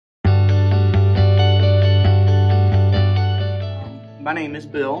My name is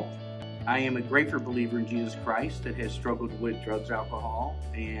Bill. I am a grateful believer in Jesus Christ that has struggled with drugs, alcohol,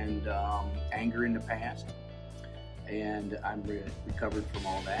 and anger in the past. And I'm recovered from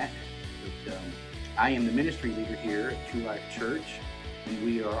all that. But, I am the ministry leader here at True Life Church, and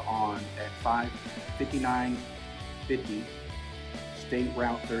we are on at 55950 State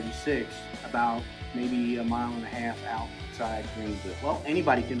Route 36, about maybe a mile and a half outside Greenville. Well,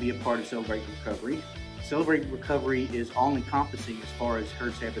 anybody can be a part of Celebrate Recovery. Celebrate Recovery is all-encompassing as far as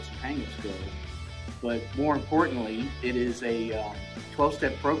hurts, habits, and hang-ups go. But more importantly, it is a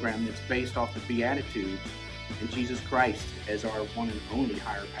 12-step program that's based off the Beatitudes and Jesus Christ as our one and only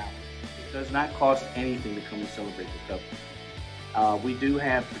higher power. It does not cost anything to come and Celebrate Recovery. We do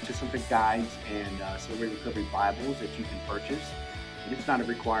have participant guides and Celebrate Recovery Bibles that you can purchase. And it's not a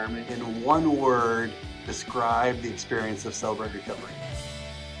requirement. In one word, describe the experience of Celebrate Recovery.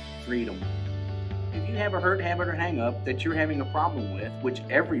 Freedom. If you have a hurt, habit, or hang-up that you're having a problem with, which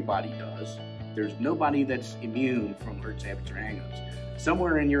everybody does, there's nobody that's immune from hurts, habits, or hang-ups.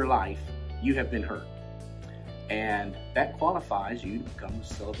 Somewhere in your life, you have been hurt. And that qualifies you to come to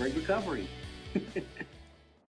Celebrate Recovery.